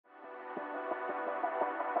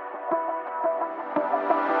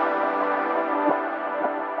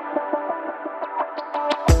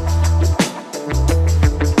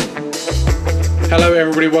Hello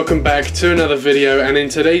everybody, welcome back to another video, and in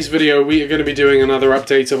today's video we are going to be doing another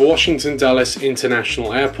update of Washington Dulles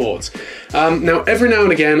International Airport. Now every now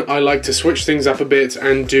and again I like to switch things up a bit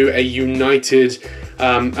and do a United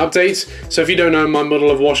update. So if you don't know, my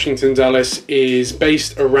model of Washington Dulles is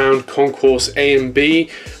based around concourse A and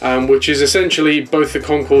B, which is essentially both the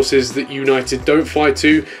concourses that United don't fly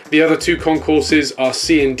to. The other two concourses are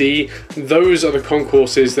C and D. Those are the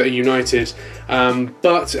concourses that are United.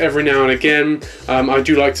 But every now and again I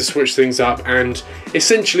do like to switch things up and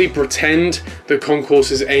essentially pretend that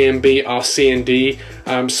concourses A and B are C and D.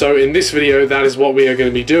 So in this video, that is what we are going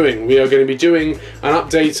to be doing. We are going to be doing an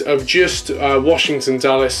update of just Washington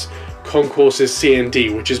Dulles concourses C and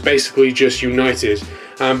D, which is basically just United.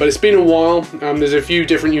 But it's been a while. There's a few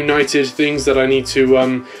different United things that I need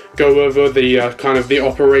to go over, the kind of the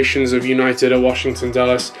operations of United at Washington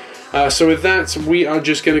Dulles. So with that, we are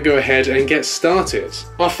just going to go ahead and get started.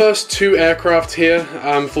 Our first two aircraft here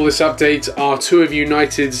for this update are two of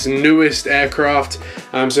United's newest aircraft.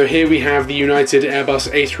 So here we have the United Airbus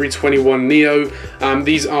A321neo.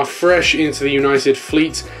 These are fresh into the United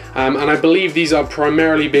fleet. And I believe these are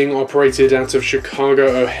primarily being operated out of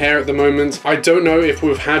Chicago O'Hare at the moment. I don't know if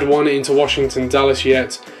we've had one into Washington Dulles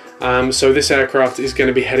yet. So this aircraft is going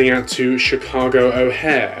to be heading out to Chicago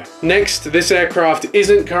O'Hare. Next, this aircraft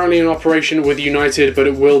isn't currently in operation with United, but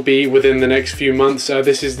it will be within the next few months.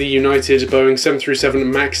 This is the United Boeing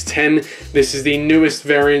 737 MAX 10. This is the newest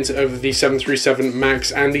variant of the 737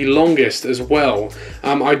 MAX and the longest as well.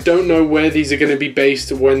 I don't know where these are going to be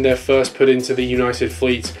based when they're first put into the United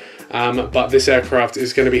fleet. But this aircraft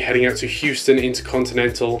is going to be heading out to Houston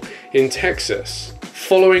Intercontinental in Texas.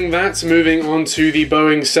 Following that, moving on to the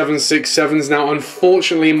Boeing 767s. Now,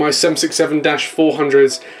 unfortunately, my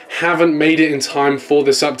 767-400s haven't made it in time for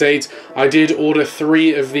this update. I did order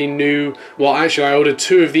 3 of the new, well, actually, I ordered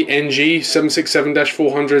 2 of the NG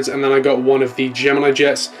 767-400s, and then I got 1 of the Gemini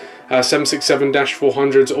Jets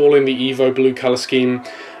 767-400s, all in the Evo blue color scheme.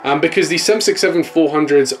 Because the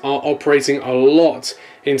 767-400s are operating a lot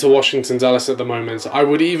into Washington Dulles at the moment. I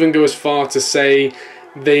would even go as far to say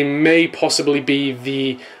they may possibly be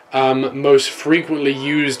the most frequently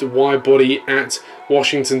used wide body at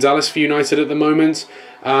Washington Dulles for United at the moment.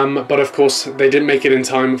 But of course they didn't make it in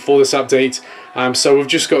time for this update. So we've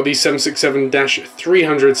just got these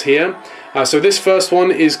 767-300s here. So this first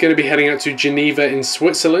one is going to be heading out to Geneva in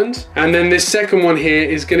Switzerland, and then this second one here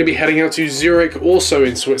is going to be heading out to Zurich, also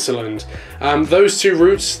in Switzerland. Those two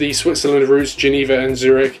routes, the Switzerland routes, Geneva and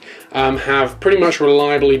Zurich, have pretty much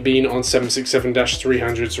reliably been on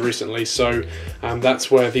 767-300s recently, so that's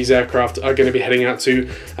where these aircraft are going to be heading out to.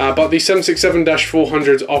 But the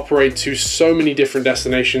 767-400s operate to so many different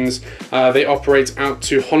destinations. They operate out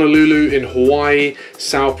to Honolulu in Hawaii,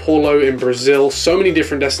 Sao Paulo in Brazil, so many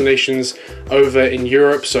different destinations over in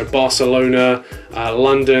Europe, so Barcelona,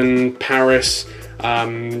 London, Paris,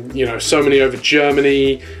 you know, so many over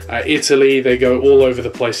Germany, Italy. They go all over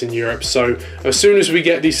the place in Europe. So as soon as we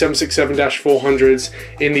get these 767-400s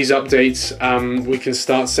in these updates, we can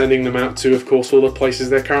start sending them out to, of course, all the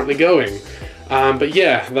places they're currently going. But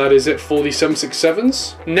yeah, that is it for the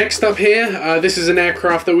 767s. Next up here, this is an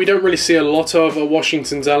aircraft that we don't really see a lot of at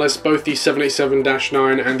Washington Dulles. Both the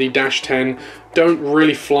 787-9 and the -10 don't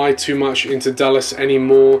really fly too much into Dulles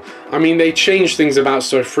anymore. I mean, they change things about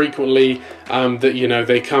so frequently that, you know,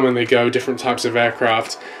 they come and they go, different types of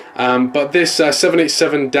aircraft. But this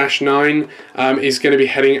 787-9 is going to be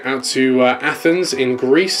heading out to Athens in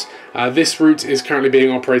Greece. This route is currently being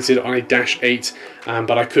operated on a -8,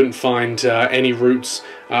 but I couldn't find any routes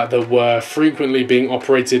that were frequently being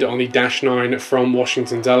operated on the -9 from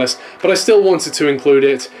Washington Dulles, but I still wanted to include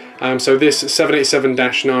it. So this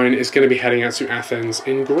 787-9 is going to be heading out to Athens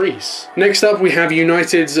in Greece. Next up, we have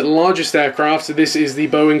United's largest aircraft. This is the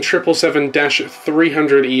Boeing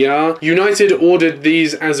 777-300ER. United ordered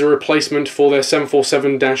these as a replacement for their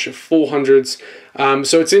 747-400s.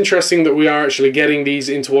 So it's interesting that we are actually getting these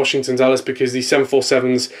into Washington Dulles, because the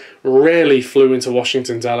 747s rarely flew into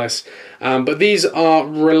Washington Dulles. But these are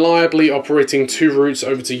reliably operating 2 routes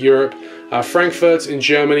over to Europe. Frankfurt in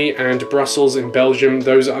Germany and Brussels in Belgium.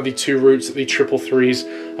 Those are the 2 routes that the 333s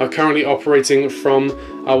are currently operating from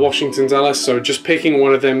Washington Dulles. So just picking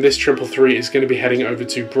one of them, this 333 is going to be heading over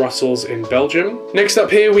to Brussels in Belgium. Next up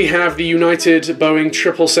here we have the United Boeing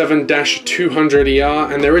 777-200ER,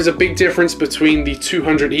 and there is a big difference between the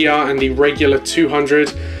 200ER and the regular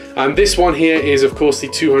 200. This one here is of course the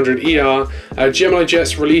 200ER. Gemini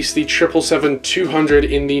Jets released the 777-200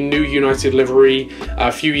 in the new United livery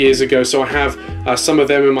a few years ago, so I have some of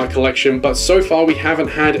them in my collection, but so far we haven't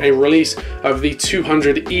had a release of the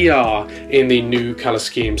 200ER in the new color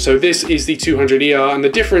scheme. So this is the 200ER, and the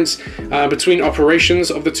difference between operations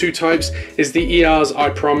of the two types is the ERs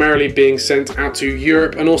are primarily being sent out to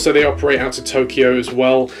Europe, and also they operate out to Tokyo as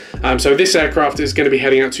well. So this aircraft is going to be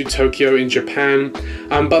heading out to Tokyo in Japan,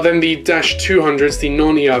 but then the -200s, the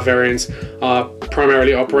non-ER variants, are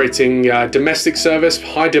primarily operating domestic service,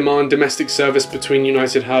 high demand domestic service between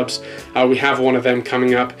United hubs. We have one of them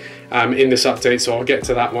coming up in this update, so I'll get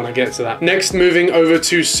to that when I get to that. Next, moving over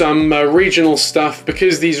to some regional stuff.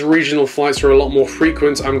 Because these regional flights are a lot more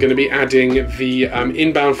frequent, I'm going to be adding the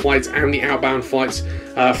inbound flights and the outbound flights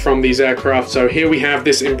from these aircraft. So here we have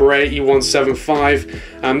this Embraer E175.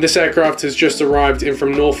 This aircraft has just arrived in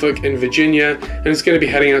from Norfolk in Virginia, and it's going to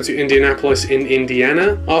be heading out to Indianapolis in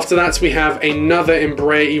Indiana. After that, we have another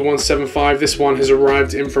Embraer E175. This one has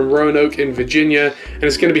arrived in from Roanoke in Virginia, and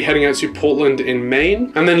it's going to be heading out to Portland in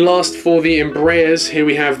Maine. And then last, for the Embraers, here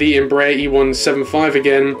we have the Embraer E175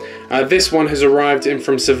 again. This one has arrived in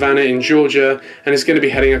from Savannah in Georgia, and it's going to be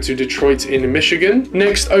heading out to Detroit in Michigan.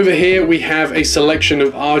 Next, over here we have a selection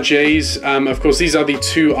of RJs. Of course, these are the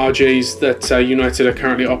two RJs that United are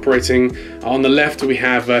currently operating. On the left we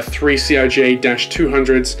have 3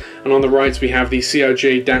 CRJ-200s, and on the right we have the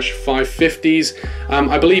CRJ-550s.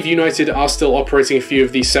 I believe United are still operating a few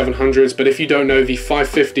of these 700s, but if you don't know, the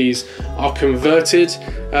 550s are converted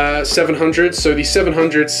 700s. So the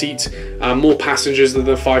 700s seat more passengers than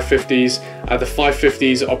the 550s. The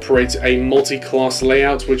 550s operate a multi-class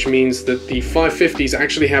layout, which means that the 550s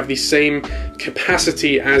actually have the same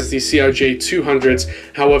capacity as the CRJ-200s.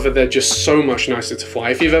 However, they're just so much nicer to fly.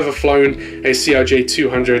 If you've ever flown a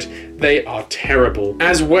CRJ-200, they are terrible.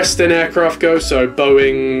 As Western aircraft go, so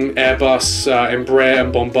Boeing, Airbus, Embraer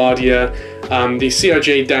and Bombardier, the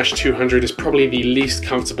CRJ-200 is probably the least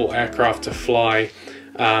comfortable aircraft to fly.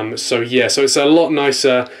 So it's a lot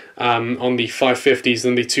nicer on the 550s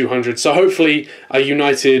than the 200s. So hopefully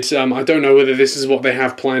United, I don't know whether this is what they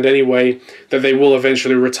have planned anyway, that they will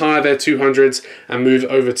eventually retire their 200s and move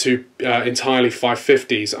over to entirely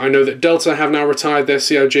 550s. I know that Delta have now retired their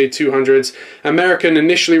CRJ-200s. American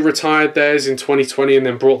initially retired theirs in 2020 and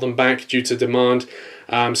then brought them back due to demand.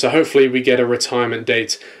 So hopefully we get a retirement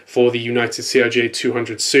date for the United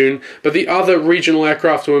CRJ-200 soon. But the other regional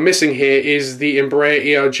aircraft we're missing here is the Embraer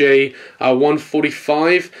ERJ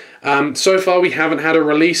 145. So far we haven't had a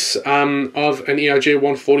release of an ERJ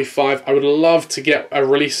 145. I would love to get a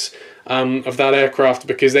release of that aircraft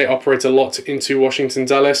because they operate a lot into Washington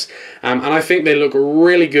Dulles, and I think they look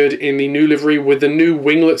really good in the new livery with the new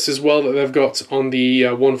winglets as well that they've got on the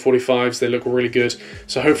 145s. They look really good,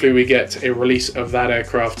 so hopefully we get a release of that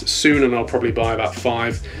aircraft soon, and I'll probably buy about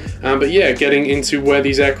 5. But yeah, getting into where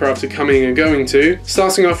these aircraft are coming and going to,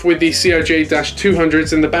 starting off with the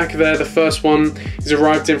CRJ-200s. In the back there, the first one is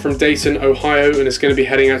arrived in from Dayton, Ohio, and it's going to be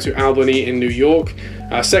heading out to Albany in New York.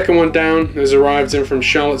 Second one down has arrived in from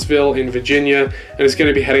Charlottesville in Virginia, and it's going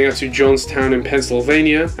to be heading out to Johnstown in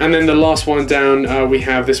Pennsylvania. And then the last one down, we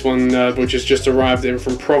have this one which has just arrived in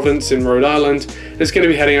from Providence in Rhode Island. It's going to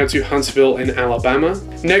be heading out to Huntsville in Alabama.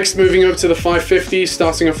 Next, moving over to the 550s,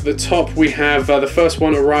 starting off at the top, we have the first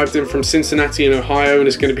one arrived in from Cincinnati in Ohio, and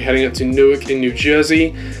it's going to be heading out to Newark in New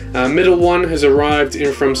Jersey. Middle one has arrived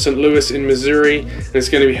in from St. Louis in Missouri, and it's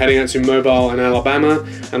going to be heading out to Mobile in Alabama.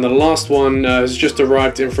 And the last one has just arrived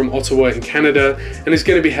in from Ottawa in Canada, and is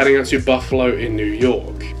going to be heading out to Buffalo in New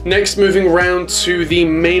York. Next, moving around to the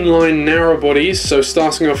mainline narrow bodies. So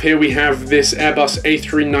starting off here, we have this Airbus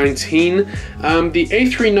A319. The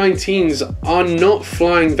A319s are not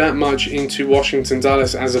flying that much into Washington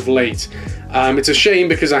Dulles as of late. It's a shame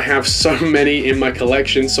because I have so many in my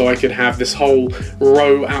collection, so I could have this whole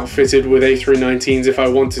row outfitted with A319s if I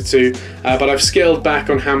wanted to, but I've scaled back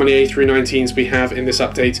on how many A319s we have in this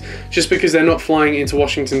update, just because they're not flying into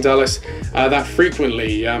Washington Dulles that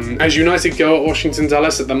frequently. As United go at Washington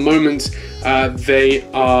Dulles at the moment, they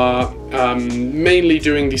are mainly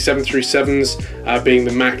doing the 737s, being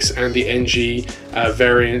the MAX and the NG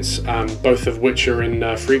variants, both of which are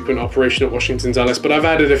in frequent operation at Washington Dulles, but I've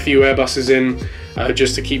added a few Airbuses in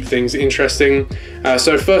just to keep things interesting.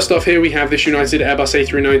 So first off here we have this United Airbus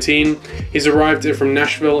A319. He's arrived from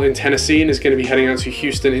Nashville in Tennessee and is going to be heading out to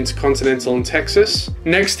Houston Intercontinental in Texas.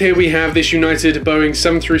 Next here we have this United Boeing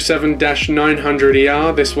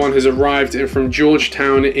 737-900ER. This one has arrived from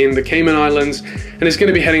Georgetown in the Cayman Islands and is going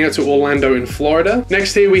to be heading out to Orlando in Florida.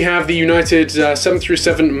 Next here we have the United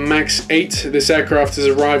 737 MAX 8. This aircraft has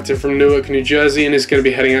arrived from Newark, New Jersey and is going to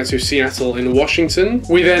be heading out to Seattle in Washington.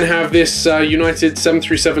 We then have this United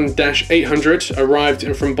 737-800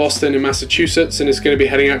 arrived from Boston in Massachusetts and is going to be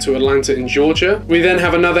heading out to Atlanta in Georgia. We then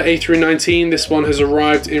have another A319. This one has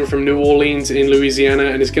arrived from New Orleans in Louisiana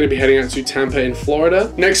and is going to be heading out to Tampa in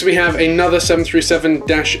Florida. Next we have another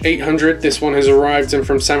 737-800. This one has arrived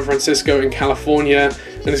from San Francisco in California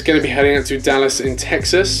and is going to be heading out to Dallas in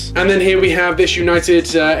Texas. And then here we have this United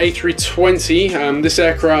A320. This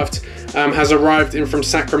aircraft has arrived from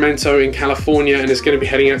Sacramento in California and is going to be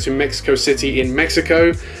heading out to Mexico City in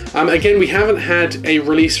Mexico. Again, we haven't had a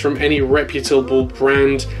release from any reputable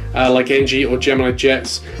brand like NG or Gemini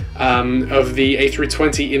Jets of the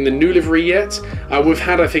A320 in the new livery yet. We've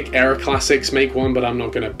had, I think, Aero Classics make one, but I'm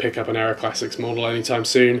not going to pick up an Aero Classics model anytime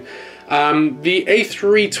soon. The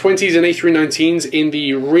A320s and A319s in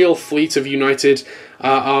the real fleet of United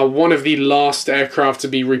are one of the last aircraft to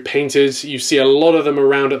be repainted. You see a lot of them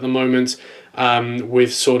around at the moment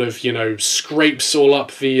with sort of, you know, scrapes all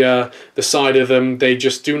up the side of them. They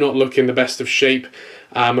just do not look in the best of shape.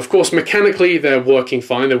 Of course, mechanically they're working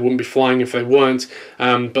fine. They wouldn't be flying if they weren't,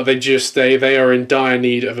 but they are in dire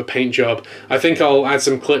need of a paint job. I think I'll add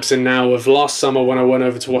some clips in now of last summer when I went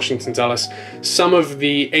over to Washington Dulles. Some of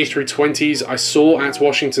the A320s I saw at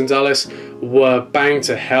Washington Dulles were banged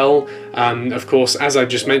to hell. Of course, as I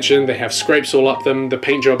just mentioned, they have scrapes all up them. The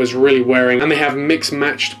paint job is really wearing, and they have mixed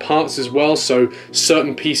matched parts as well. So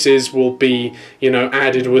certain pieces will be, you know,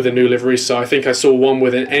 added with a new livery. So I think I saw one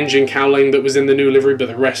with an engine cowling that was in the new livery, but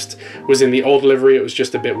the rest was in the old livery. It was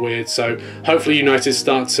just a bit weird. So hopefully United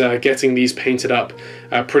starts getting these painted up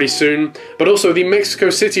pretty soon. But also the Mexico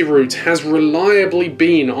City route has reliably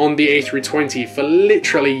been on the A320 for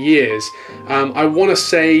literally years. I want to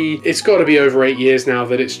say it's got to be over 8 years now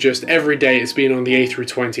that it's just every day it's been on the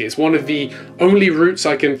A320. It's one of the only routes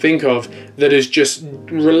I can think of that has just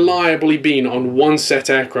reliably been on one set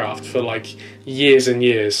aircraft for like years and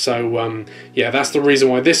years. So yeah, that's the reason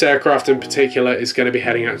why this aircraft in particular is going to be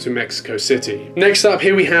heading out to Mexico City. Next up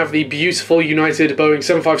here we have the beautiful United Boeing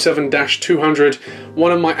 757-200,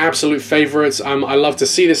 one of my absolute favorites. I love to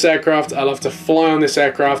see this aircraft. I love to fly on this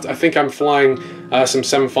aircraft. I think I'm flying some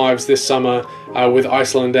 75s this summer with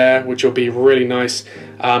Iceland Air, which will be really nice.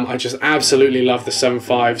 I just absolutely love the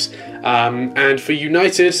 75s. And for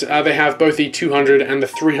United, they have both the 200 and the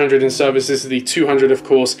 300 in service. This is the 200, of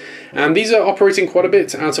course, and these are operating quite a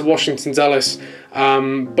bit out of Washington Dulles,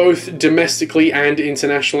 both domestically and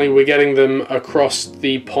internationally. We're getting them across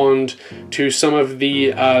the pond to some of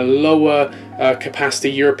the lower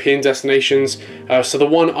capacity European destinations. So the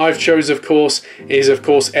one I've chose, of course, is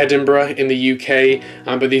Edinburgh in the UK,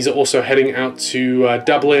 but these are also heading out to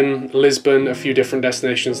Dublin, Lisbon, a few different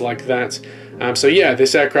destinations like that. So yeah,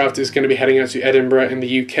 this aircraft is going to be heading out to Edinburgh in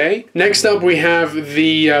the UK. Next up we have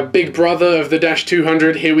the big brother of the Dash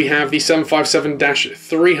 200. Here we have the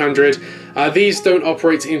 757-300. These don't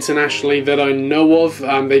operate internationally that I know of.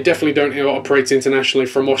 They definitely don't operate internationally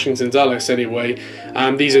from Washington Dulles anyway.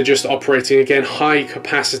 These are just operating, again, high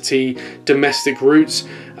capacity domestic routes.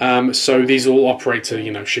 So these all operate to,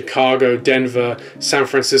 you know, Chicago, Denver, San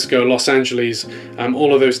Francisco, Los Angeles,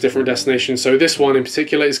 all of those different destinations. So this one in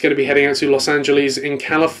particular is going to be heading out to Los Angeles in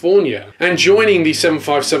California. And joining the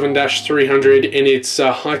 757-300 in its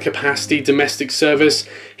high capacity domestic service,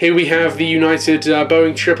 here we have the United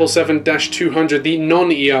Boeing 777-200, the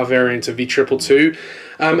non-ER variant of the 222.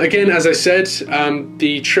 Again, as I said,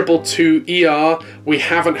 the 222ER, we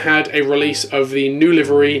haven't had a release of the new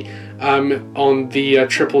livery on the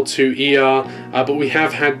 222ER, but we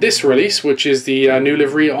have had this release, which is the new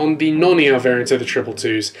livery on the non-ER variant of the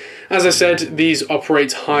 222s. As I said, these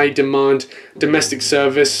operate high demand domestic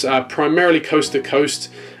service, primarily coast to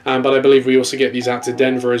coast, but I believe we also get these out to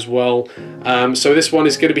Denver as well. So this one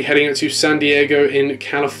is going to be heading out to San Diego in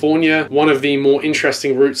California, one of the more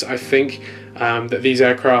interesting routes, I think, that these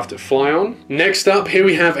aircraft fly on. Next up, here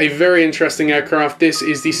we have a very interesting aircraft. This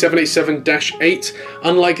is the 787-8.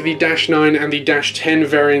 Unlike the Dash 9 and the Dash 10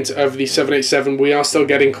 variant of the 787, we are still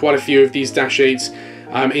getting quite a few of these Dash 8s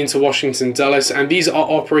into Washington Dulles, and these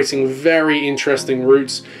are operating very interesting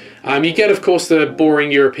routes. You get, of course, the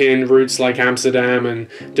boring European routes like Amsterdam and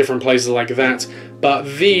different places like that, but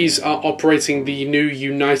these are operating the new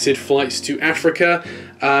United flights to Africa.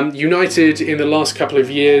 United in the last couple of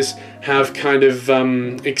years have kind of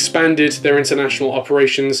expanded their international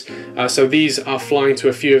operations, so these are flying to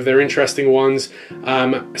a few of their interesting ones,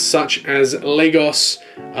 such as Lagos.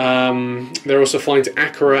 They're also flying to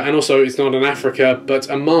Accra, and also it's not in Africa but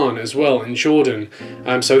Amman as well in Jordan.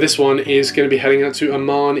 So this one is going to be heading out to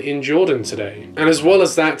Amman in Jordan today. And as well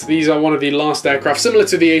as that, these are one of the last aircraft, similar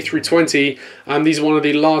to the A320, these are one of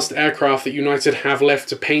the last aircraft that United have left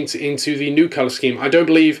to paint into the new colour scheme. I don't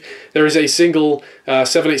believe there is a single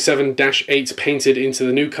 787-8 painted into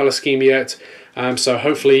the new colour scheme yet. So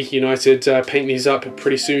hopefully United paint these up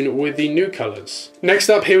pretty soon with the new colours. Next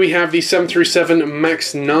up here we have the 737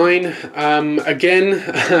 MAX 9.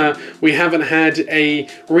 Again, we haven't had a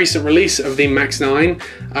recent release of the MAX 9,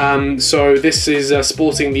 so this is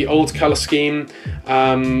sporting the old colour scheme.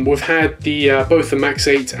 We've had the both the MAX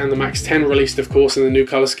 8 and the MAX 10 released, of course, in the new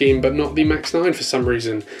colour scheme, but not the MAX 9 for some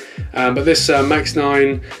reason. But this MAX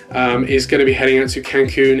 9 is going to be heading out to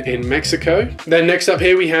Cancun in Mexico. Then next up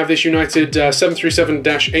here we have this United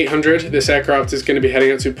 737-800. This aircraft is going to be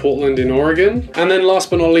heading out to Portland in Oregon. And then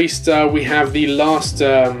last but not least, we have the last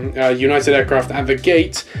United aircraft at the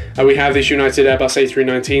gate. We have this United Airbus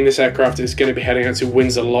A319. This aircraft is going to be heading out to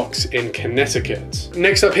Windsor Locks in Connecticut.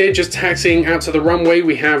 Next up here, just taxiing out to the runway,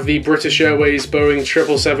 we have the British Airways Boeing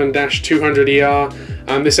 777-200ER.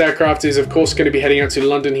 This aircraft is of course going to be heading out to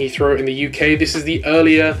London Heathrow in the UK. This is the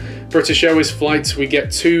earlier British Airways flights. We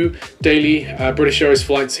get 2 daily British Airways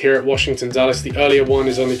flights here at Washington Dallas. The earlier one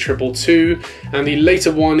is on the 222 and the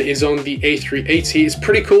later one is on the A380. It's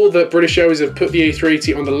pretty cool that British Airways have put the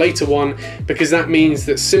A380 on the later one, because that means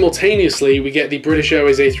that simultaneously we get the British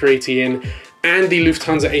Airways A380 in and the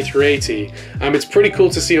Lufthansa A380. It's pretty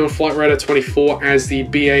cool to see on Flight Radar 24 as the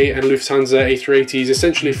BA and Lufthansa A380s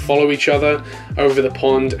essentially follow each other over the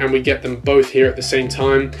pond, and we get them both here at the same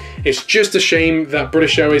time. It's just a shame that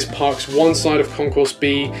British Airways parks one side of Concourse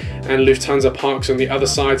B and Lufthansa parks on the other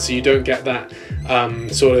side, so you don't get that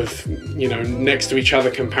sort of, you know, next to each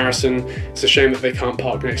other comparison. It's a shame that they can't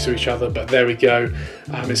park next to each other, but there we go.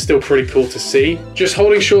 It's still pretty cool to see. Just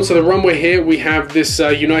holding short to the runway here, we have this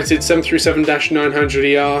United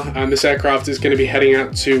 737-900ER, and this aircraft is going to be heading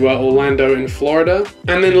out to Orlando in Florida.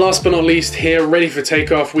 And then last but not least here, ready for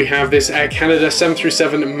takeoff, we have this Air Canada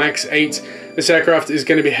 737 MAX 8. This aircraft is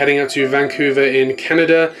going to be heading out to Vancouver in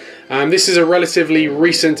Canada. This is a relatively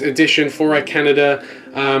recent addition for Air Canada.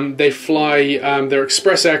 They fly their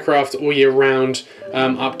express aircraft all year round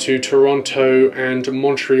up to Toronto and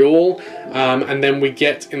Montreal, and then we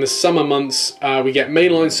get, in the summer months, we get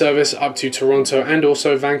mainline service up to Toronto and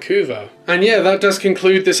also Vancouver. And yeah, that does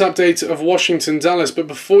conclude this update of Washington Dallas, but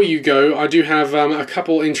before you go, I do have a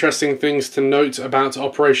couple interesting things to note about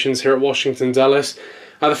operations here at Washington Dallas.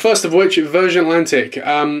 The first of which, Virgin Atlantic.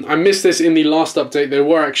 I missed this in the last update. They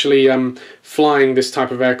were actually flying this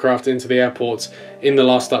type of aircraft into the airport in the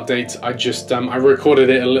last update. I recorded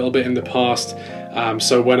it a little bit in the past,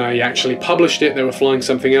 so when I actually published it, they were flying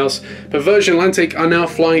something else. But Virgin Atlantic are now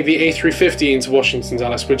flying the A350 into Washington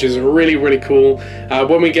Dallas, which is really, really cool.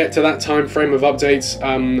 When we get to that time frame of updates,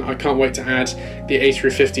 I can't wait to add the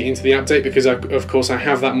A350 into the update, because of course I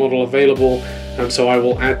have that model available, so I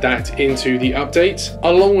will add that into the update.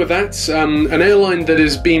 Along with that, an airline that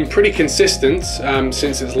has been pretty consistent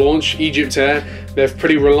since its launch, Egypt Air. They've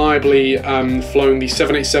pretty reliably flown the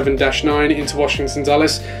 787-9 into Washington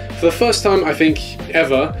Dallas. For the first time, I think,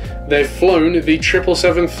 ever, they've flown the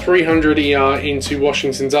 777-300ER into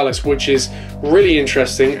Washington Dallas, which is really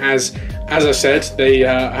interesting, as I said, they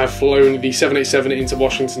have flown the 787 into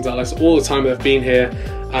Washington Dallas all the time they've been here.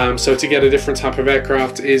 So to get a different type of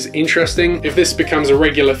aircraft is interesting. If this becomes a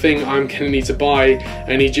regular thing, I'm going to need to buy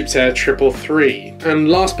an Egypt Air 333. And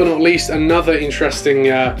last but not least, another interesting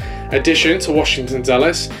addition to Washington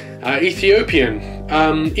Dallas, Ethiopian.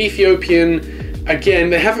 Ethiopian, again,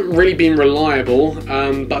 they haven't really been reliable,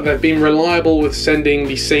 but they've been reliable with sending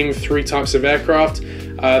the same 3 types of aircraft.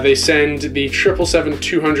 They send the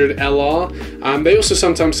 777-200LR. They also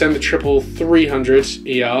sometimes send the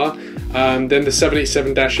 33300ER. Then the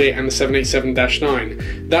 787-8 and the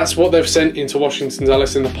 787-9. That's what they've sent into Washington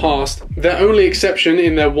Dallas in the past. Their only exception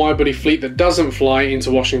in their wide-body fleet that doesn't fly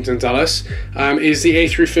into Washington Dallas is the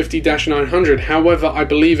A350-900. However, I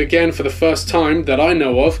believe, again, for the first time that I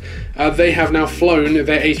know of, they have now flown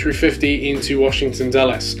their A350 into Washington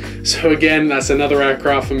Dallas. So again, that's another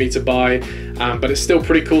aircraft for me to buy, but it's still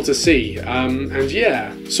pretty cool to see. And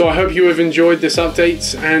yeah, so I hope you have enjoyed this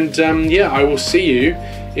update, and yeah, I will see you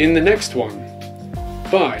in the next one.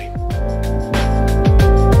 Bye.